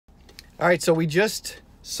All right, so we just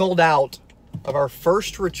sold out of our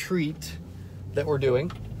first retreat that we're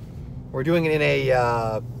doing. We're doing it in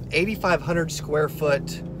a 8,500 square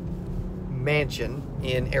foot mansion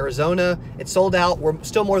in Arizona. It's sold out. We're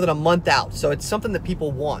still more than a month out, so it's something that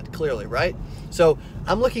people want, clearly, right? So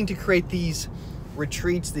I'm looking to create these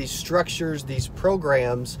retreats, these structures, these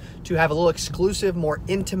programs to have a little exclusive, more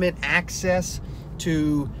intimate access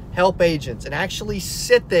to help agents and actually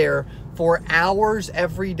sit there for hours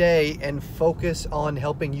every day and focus on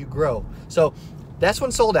helping you grow. So that's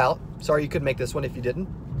one sold out. Sorry you couldn't make this one if you didn't.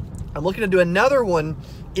 I'm looking to do another one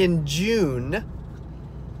in June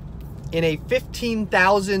in a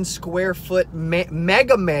 15,000 square foot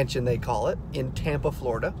mega mansion, they call it, in Tampa,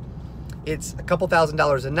 Florida. It's a couple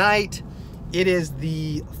 $1,000s a night. It is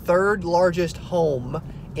the third largest home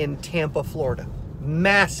in Tampa, Florida.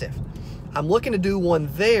 Massive. I'm looking to do one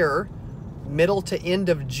there middle to end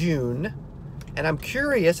of June, and I'm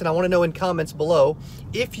curious, and I want to know in comments below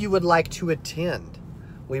if you would like to attend.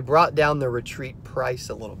 We brought down the retreat price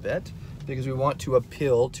a little bit because we want to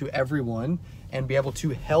appeal to everyone and be able to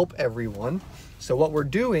help everyone. So what we're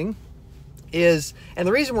doing is, and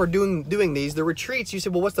the reason we're doing these, the retreats, you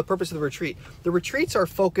said, well, what's the purpose of the retreat? The retreats are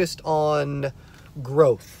focused on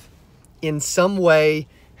growth in some way,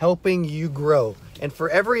 helping you grow. And for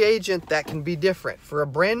every agent, that can be different. For a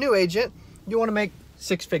brand new agent, you want to make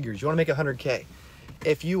 6 figures. You want to make 100K.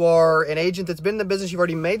 If you are an agent that's been in the business, you've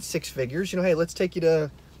already made 6 figures, hey, let's take you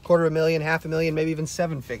to $250,000, $500,000, maybe even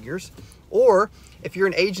 7 figures. Or if you're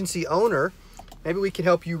an agency owner, maybe we can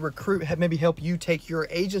help you recruit, maybe help you take your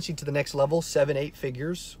agency to the next level, 7, 8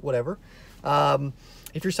 figures, whatever.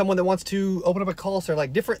 If you're someone that wants to open up a call center,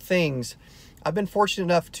 like different things, I've been fortunate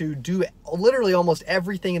enough to do literally almost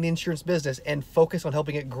everything in the insurance business and focus on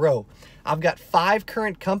helping it grow. I've got 5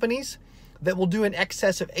 current companies that will do in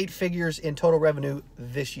excess of 8 figures in total revenue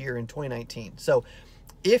this year in 2019. So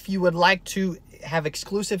if you would like to have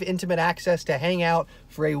exclusive, intimate access to hang out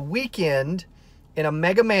for a weekend in a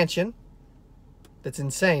mega mansion, that's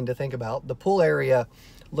insane to think about. The pool area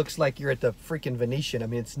looks like you're at the freaking Venetian. I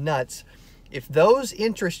mean, it's nuts. If those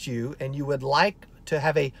interest you and you would like to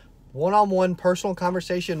have a one-on-one personal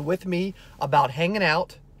conversation with me about hanging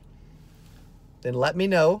out, then let me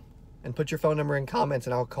know and put your phone number in comments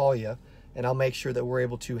and I'll call you and I'll make sure that we're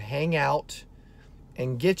able to hang out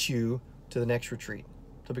and get you to the next retreat.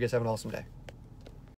 Hope you guys have an awesome day.